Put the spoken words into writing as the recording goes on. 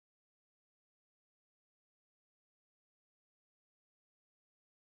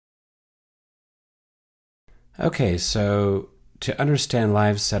Okay, so to understand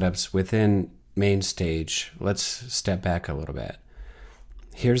live setups within MainStage, let's step back a little bit.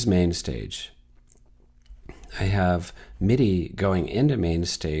 Here's MainStage. I have MIDI going into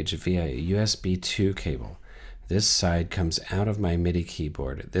MainStage via a USB 2 cable. This side comes out of my MIDI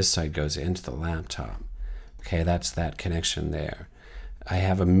keyboard. This side goes into the laptop. Okay, that's that connection there. I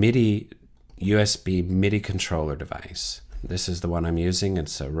have a USB MIDI controller device. This is the one I'm using.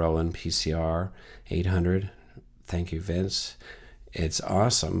 It's a Roland PCR 800. Thank you, Vince. It's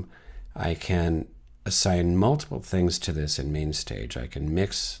awesome. I can assign multiple things to this in MainStage. I can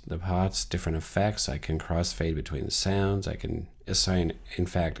mix the pots, different effects. I can crossfade between sounds. I can assign, in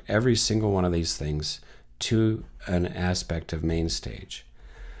fact, every single one of these things to an aspect of MainStage.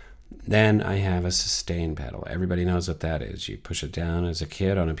 Then I have a sustain pedal. Everybody knows what that is. You push it down as a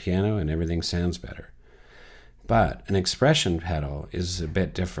kid on a piano and everything sounds better. But an expression pedal is a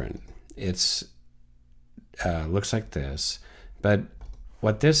bit different. It's looks like this, but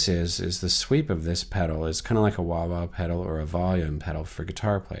what this is the sweep of this pedal is kind of like a wah-wah pedal or a volume pedal for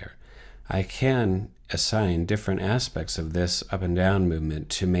guitar player. I can assign different aspects of this up and down movement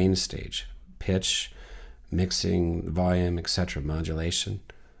to MainStage. Pitch, mixing, volume, etc., modulation.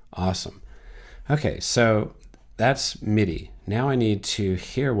 Awesome. Okay, so that's MIDI. Now I need to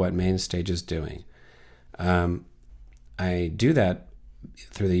hear what MainStage is doing. I do that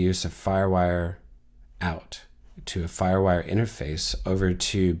through the use of FireWire out to a FireWire interface over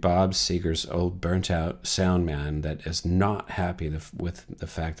to Bob Seger's old burnt-out sound man that is not happy with the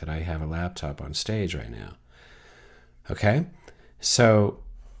fact that I have a laptop on stage right now. Okay? So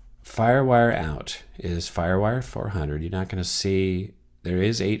FireWire out is FireWire 400. You're not going to see, there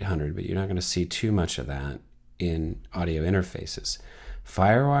is 800, but you're not going to see too much of that in audio interfaces.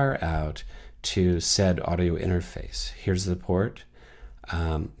 FireWire out to said audio interface. Here's the port.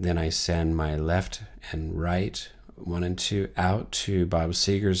 Then I send my left and right, 1 and 2, out to Bob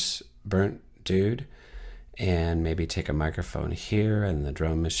Seger's burnt dude, and maybe take a microphone here and the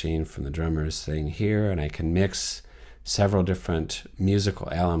drum machine from the drummer's thing here, and I can mix several different musical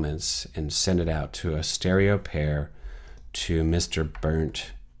elements and send it out to a stereo pair to Mr.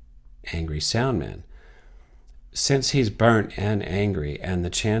 Burnt Angry Soundman. Since he's burnt and angry, and the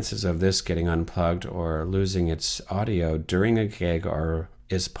chances of this getting unplugged or losing its audio during a gig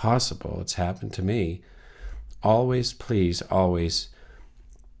is possible, it's happened to me, please always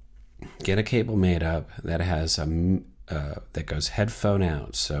get a cable made up that has that goes headphone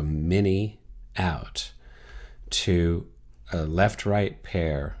out, so mini out, to a left-right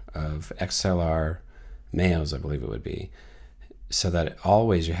pair of XLR males, I believe it would be, so that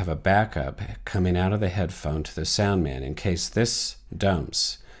always you have a backup coming out of the headphone to the sound man. In case this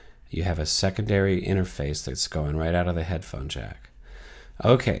dumps, you have a secondary interface that's going right out of the headphone jack.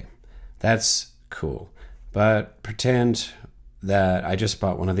 Okay, that's cool. But pretend that I just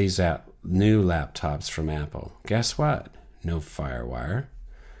bought one of these new laptops from Apple. Guess what? No FireWire.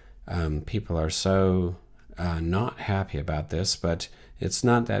 People are so not happy about this, but it's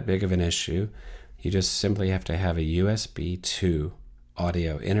not that big of an issue. You just simply have to have a USB 2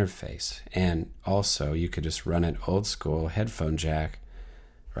 audio interface. And also, you could just run it old school headphone jack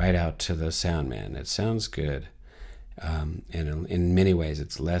right out to the sound man. It sounds good. And in many ways,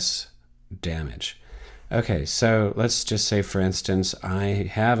 it's less damage. Okay, so let's just say, for instance, I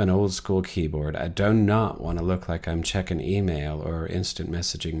have an old school keyboard. I do not want to look like I'm checking email or instant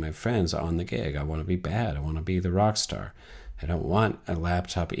messaging my friends on the gig. I want to be bad. I want to be the rock star. I don't want a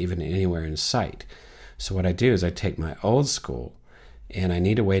laptop even anywhere in sight. So what I do is I take my old school, and I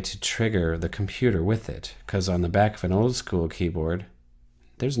need a way to trigger the computer with it, because on the back of an old school keyboard,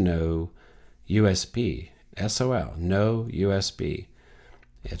 there's no USB, SOL, no USB.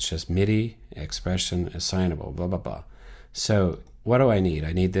 It's just MIDI, expression, assignable, blah, blah, blah. So what do I need?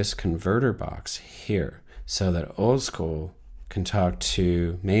 I need this converter box here so that old school can talk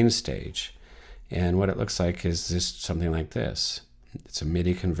to MainStage. And what it looks like is something like this. It's a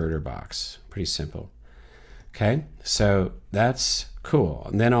MIDI converter box. Pretty simple. Okay, so that's cool.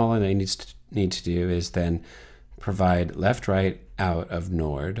 And then all I need to do is then provide left, right, out of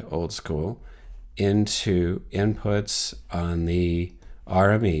Nord, old school, into inputs on the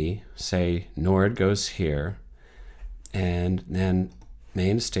RME. Say Nord goes here, and then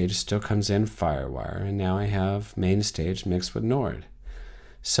MainStage still comes in FireWire, and now I have MainStage mixed with Nord.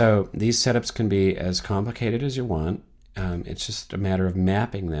 So these setups can be as complicated as you want. It's just a matter of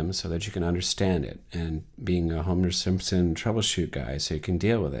mapping them so that you can understand it, and being a Homer Simpson troubleshoot guy so you can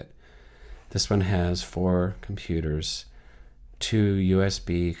deal with it. This one has 4 computers, 2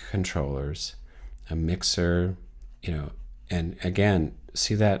 USB controllers, a mixer, and again,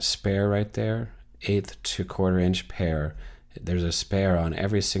 see that spare right there? eighth to quarter-inch pair. There's a spare on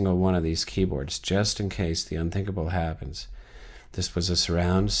every single one of these keyboards, just in case the unthinkable happens. This was a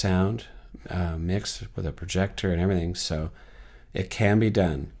surround sound mixed with a projector and everything, so it can be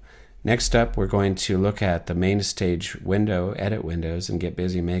done. Next up, we're going to look at the MainStage window, edit windows, and get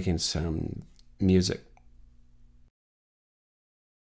busy making some music.